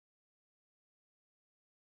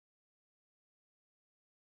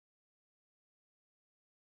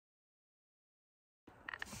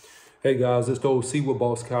Hey guys, it's the OC with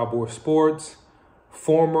Boss Cowboy Sports.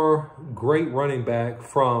 Former great running back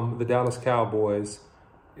from the Dallas Cowboys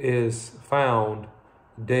is found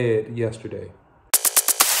dead yesterday.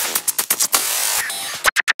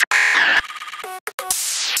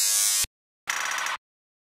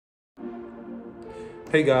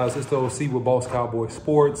 Hey guys, it's the OC with Boss Cowboy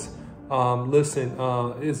Sports. Listen,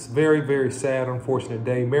 it's very sad, unfortunate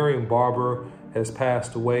day. Marion Barber has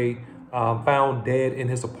passed away. Found dead in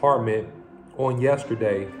his apartment on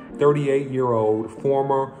yesterday. 38-year-old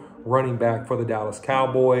former running back for the Dallas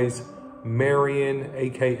Cowboys, Marion,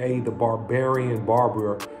 aka the Barbarian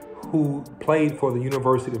Barber, who played for the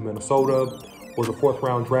University of Minnesota, was a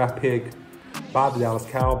fourth-round draft pick by the Dallas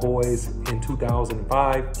Cowboys in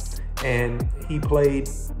 2005, and he played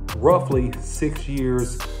roughly 6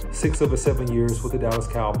 years, 6 of his 7 years with the Dallas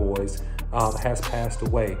Cowboys. Has passed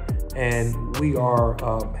away, and we are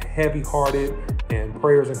heavy-hearted, and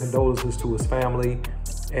prayers and condolences to his family.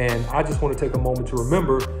 And I just want to take a moment to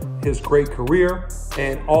remember his great career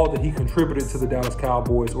and all that he contributed to the Dallas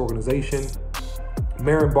Cowboys organization.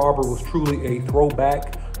 Marion Barber was truly a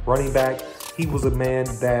throwback running back. He was a man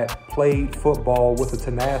that played football with a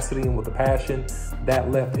tenacity and with a passion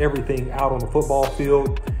that left everything out on the football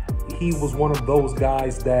field. He was one of those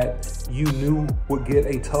guys that you knew would get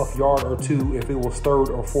a tough yard or two if it was 3rd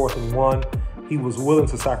or 4th and 1. He was willing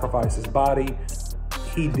to sacrifice his body.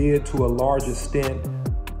 He did to a large extent,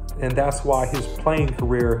 and that's why his playing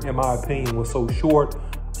career, in my opinion, was so short,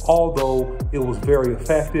 although it was very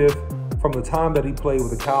effective. From the time that he played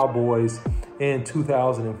with the Cowboys in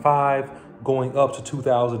 2005 going up to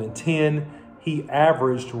 2010, he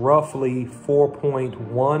averaged roughly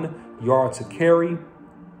 4.1 yards a carry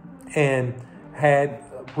and had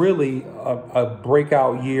really a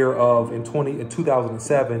breakout year of in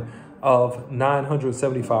 2007 of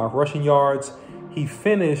 975 rushing yards. He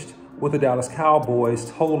finished with the Dallas Cowboys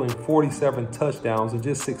totaling 47 touchdowns in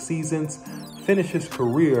just 6 seasons, finished his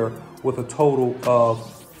career with a total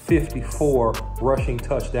of 54 rushing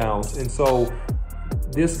touchdowns. And so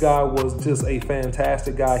this guy was just a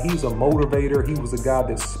fantastic guy. He's a motivator. He was a guy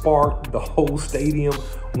that sparked the whole stadium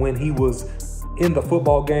when he was in the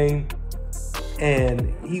football game,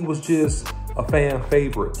 and he was just a fan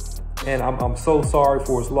favorite. And I'm so sorry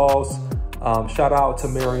for his loss. Shout out to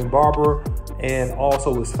Marion Barber and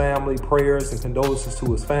also his family. Prayers and condolences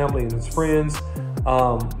to his family and his friends.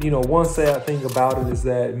 You know, one sad thing about it is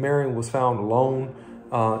that Marion was found alone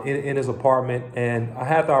in his apartment, and I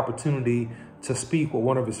had the opportunity to speak with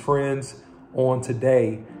one of his friends on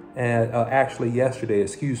today, and actually yesterday,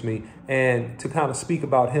 excuse me, and to kind of speak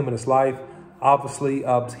about him and his life. Obviously,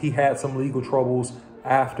 he had some legal troubles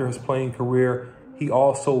after his playing career. He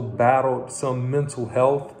also battled some mental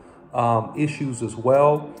health issues as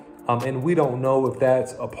well. And we don't know if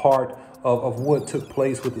that's a part of what took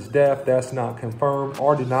place with his death. That's not confirmed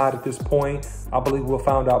or denied at this point. I believe we'll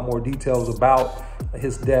find out more details about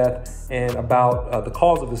his death, and about the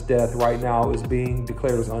cause of his death right now is being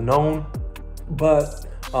declared as unknown. But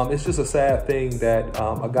it's just a sad thing that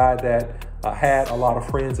a guy that had a lot of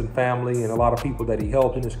friends and family and a lot of people that he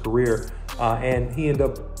helped in his career, and he ended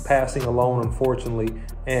up passing alone, unfortunately.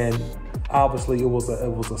 And obviously it was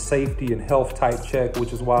a safety and health type check,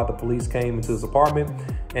 which is why the police came into his apartment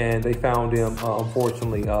and they found him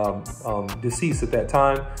unfortunately deceased at that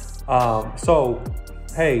time. So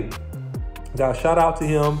hey guys, shout out to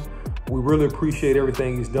him. We really appreciate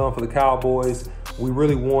everything he's done for the Cowboys. We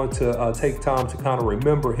really want to take time to kind of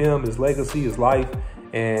remember him, his legacy, his life,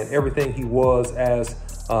 and everything he was as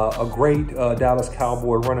a great Dallas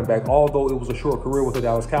Cowboy running back. Although it was a short career with the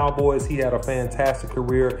Dallas Cowboys, he had a fantastic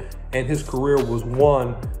career, and his career was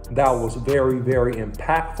one that was very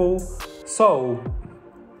impactful. So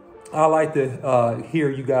I like to hear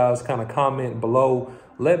you guys kind of comment below.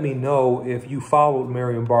 Let me know if you followed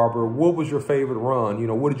Marion Barber. What was your favorite run? You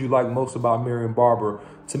know, what did you like most about Marion Barber?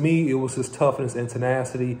 To me, it was his toughness and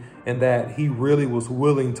tenacity, and that he really was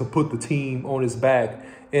willing to put the team on his back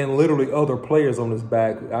and literally other players on his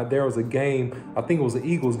back. There was a game, I think it was the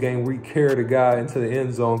Eagles game, where he carried a guy into the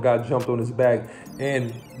end zone, got jumped on his back,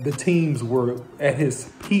 and the teams were at his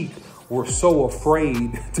peak, were so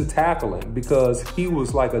afraid to tackle him because he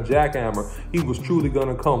was like a jackhammer. He was truly going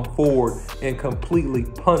to come forward and completely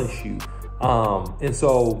punish you. And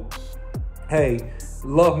so, hey,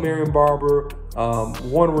 love Marion Barber.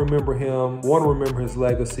 Want to remember him. Want to remember his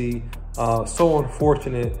legacy. So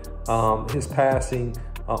unfortunate his passing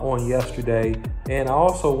on yesterday. And I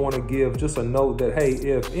also want to give just a note that, hey,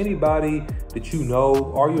 if anybody that you know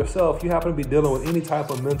or yourself, you happen to be dealing with any type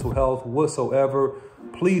of mental health whatsoever,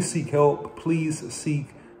 please seek help. Please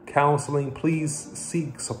seek counseling, please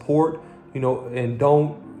seek support, you know, and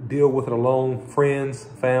don't deal with it alone. Friends,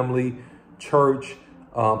 family, church,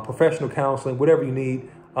 professional counseling, whatever you need.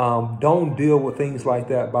 Don't deal with things like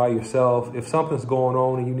that by yourself. If something's going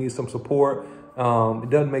on and you need some support, it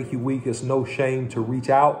doesn't make you weak. It's no shame to reach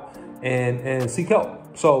out and seek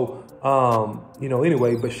help. So, you know,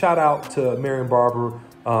 anyway, but shout out to Marion Barber.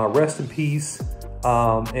 Rest in peace.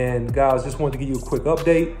 And guys, just wanted to give you a quick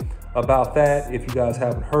update about that. If you guys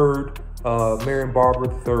haven't heard, Marion Barber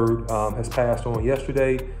III has passed on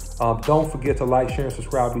yesterday. Don't forget to like, share, and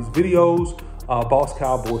subscribe to these videos. Boss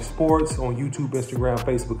Cowboy Sports on YouTube, Instagram,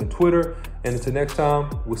 Facebook, and Twitter. And until next time,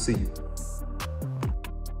 we'll see you.